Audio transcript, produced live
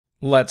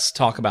Let's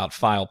talk about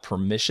file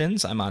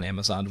permissions. I'm on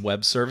Amazon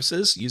Web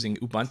Services using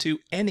Ubuntu.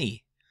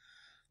 Any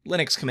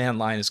Linux command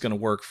line is going to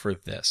work for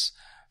this.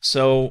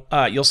 So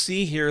you'll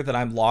see here that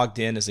I'm logged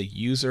in as a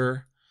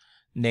user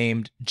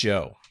named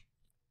Joe.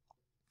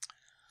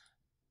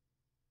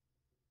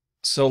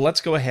 So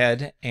let's go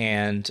ahead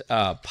and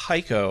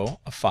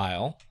pico a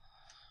file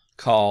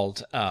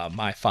called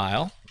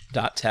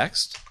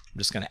myfile.txt. I'm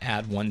just going to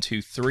add 1,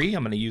 2, 3.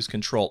 I'm going to use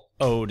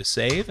Control-O to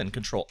save and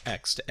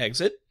Control-X to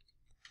exit.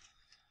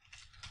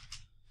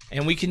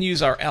 And we can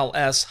use our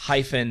ls-alh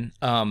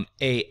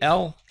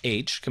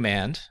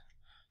command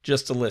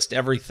just to list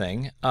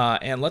everything.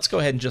 And let's go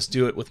ahead and just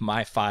do it with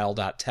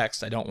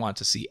myfile.txt. I don't want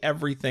to see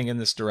everything in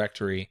this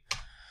directory.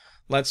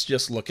 Let's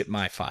just look at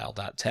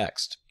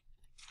myfile.txt.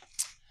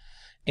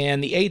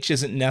 And the H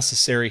isn't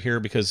necessary here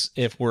because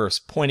if we're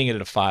pointing it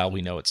at a file,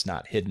 we know it's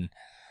not hidden.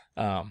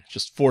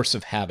 Just force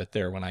of habit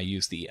there when I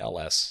use the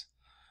ls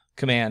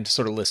command to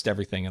sort of list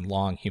everything in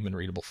long human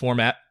readable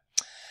format.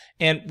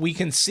 And we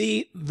can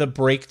see the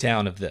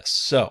breakdown of this.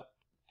 So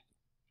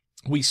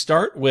we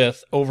start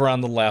with, over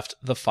on the left,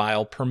 the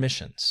file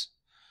permissions.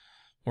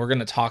 We're going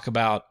to talk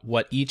about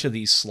what each of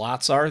these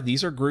slots are.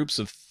 These are groups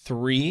of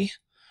 3.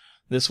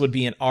 This would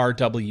be an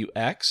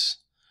RWX.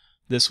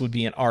 This would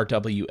be an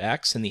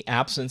RWX. In the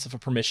absence of a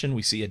permission,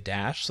 we see a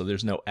dash, so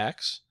there's no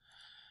X.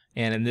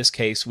 And in this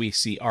case, we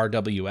see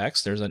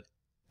RWX. There's an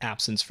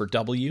absence for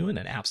W and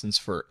an absence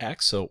for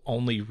X, so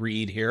only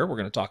read here. We're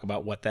going to talk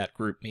about what that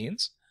group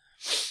means.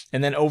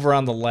 And then over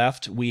on the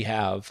left, we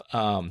have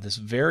this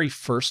very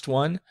first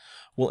one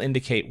will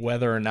indicate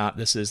whether or not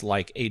this is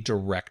like a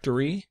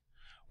directory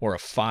or a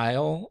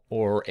file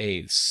or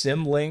a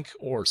symlink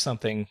or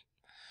something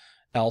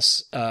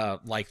else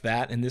like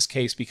that. In this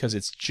case, because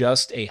it's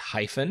just a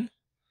hyphen,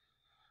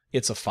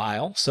 it's a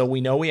file. So we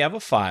know we have a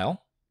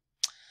file.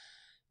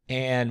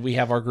 And we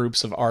have our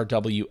groups of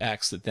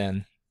RWX that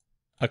then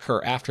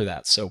occur after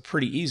that. So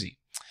pretty easy.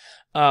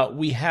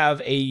 We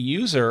have a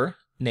user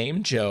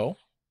named Joe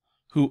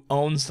who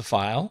owns the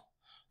file.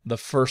 The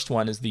first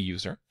one is the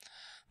user.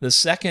 The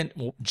second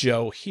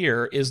Joe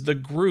here is the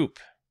group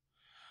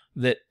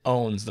that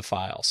owns the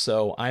file.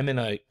 So I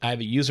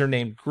have a user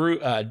named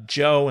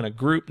Joe and a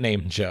group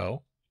named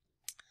Joe.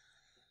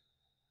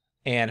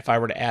 And if I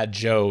were to add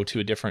Joe to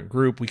a different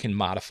group, we can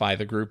modify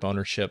the group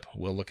ownership.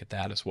 We'll look at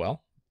that as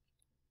well.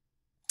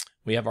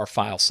 We have our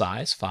file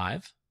size,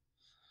 5.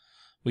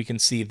 We can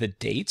see the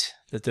date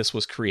that this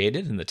was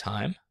created and the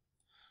time,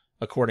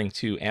 according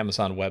to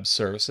Amazon Web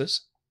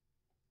Services.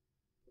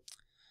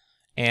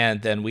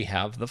 And then we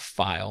have the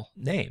file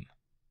name.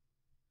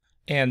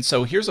 And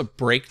so here's a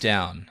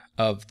breakdown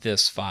of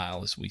this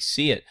file as we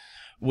see it.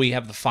 We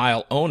have the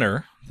file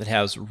owner that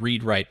has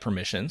read-write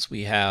permissions.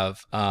 We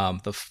have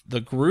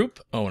the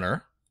group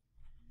owner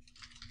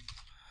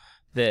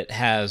that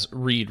has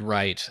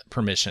read-write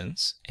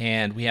permissions.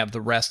 And we have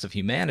the rest of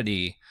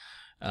humanity,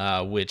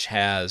 which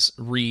has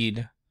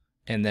read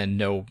and then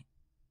no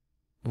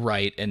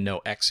write and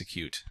no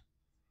execute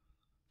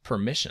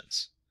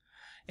permissions.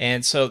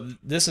 And so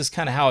this is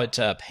kind of how it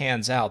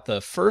pans out.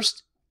 The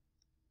first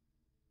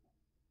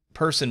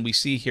person we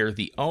see here,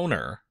 the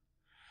owner,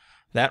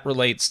 that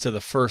relates to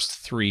the first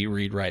 3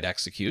 read, write,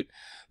 execute.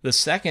 The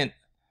second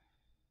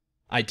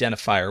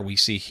identifier we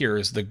see here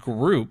is the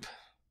group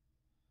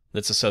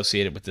that's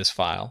associated with this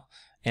file.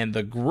 And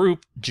the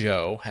group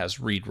Joe has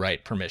read,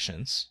 write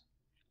permissions.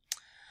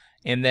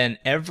 And then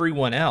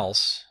everyone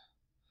else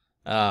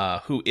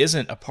who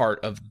isn't a part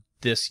of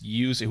this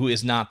user, who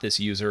is not this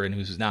user and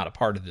who's not a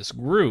part of this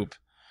group,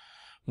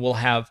 will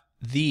have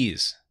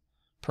these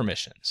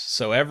permissions.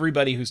 So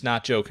everybody who's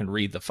not Joe can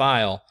read the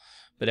file,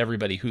 but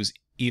everybody who's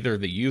either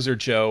the user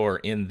Joe or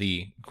in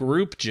the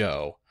group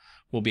Joe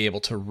will be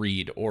able to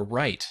read or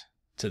write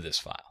to this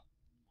file.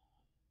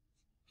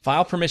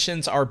 File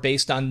permissions are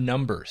based on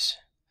numbers.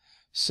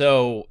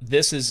 So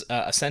this is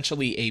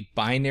essentially a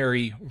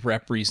binary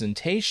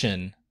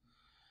representation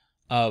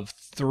of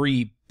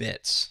 3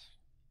 bits.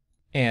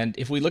 And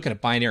if we look at a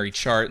binary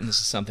chart, and this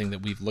is something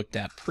that we've looked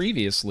at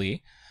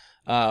previously,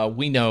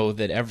 we know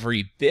that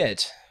every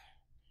bit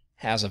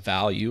has a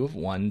value of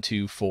 1,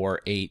 2,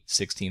 4, 8,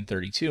 16,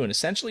 32. And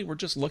essentially, we're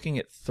just looking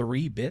at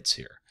 3 bits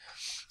here.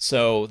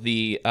 So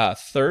the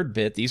third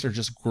bit, these are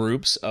just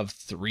groups of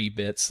 3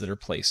 bits that are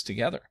placed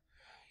together.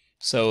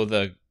 So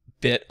the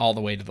bit all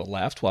the way to the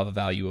left will have a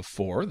value of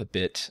 4. The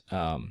bit,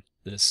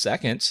 the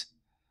second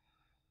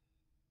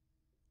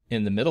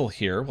in the middle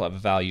here will have a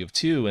value of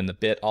 2, and the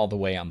bit all the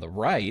way on the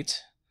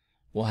right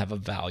will have a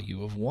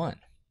value of 1.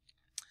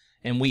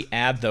 And we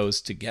add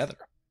those together.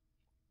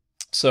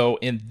 So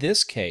in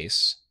this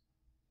case,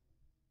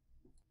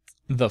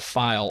 the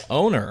file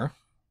owner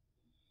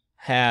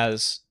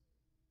has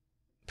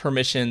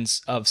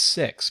permissions of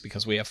 6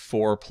 because we have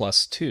 4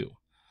 plus 2.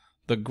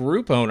 The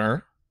group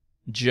owner,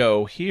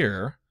 Joe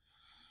here,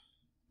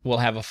 will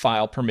have a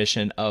file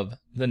permission of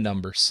the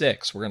number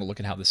 6. We're going to look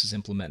at how this is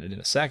implemented in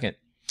a second.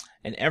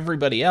 And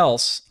everybody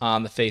else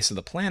on the face of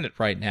the planet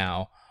right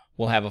now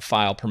will have a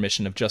file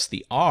permission of just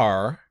the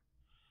R.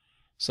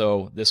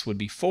 So this would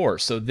be 4.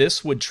 So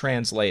this would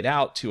translate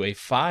out to a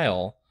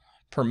file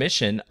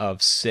permission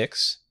of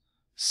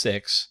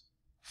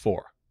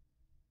 664.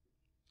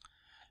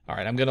 All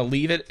right, I'm going to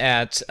leave it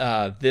at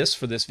this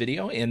for this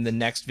video. In the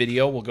next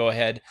video, we'll go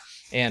ahead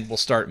and we'll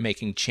start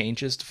making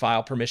changes to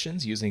file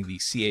permissions using the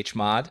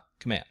chmod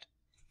command.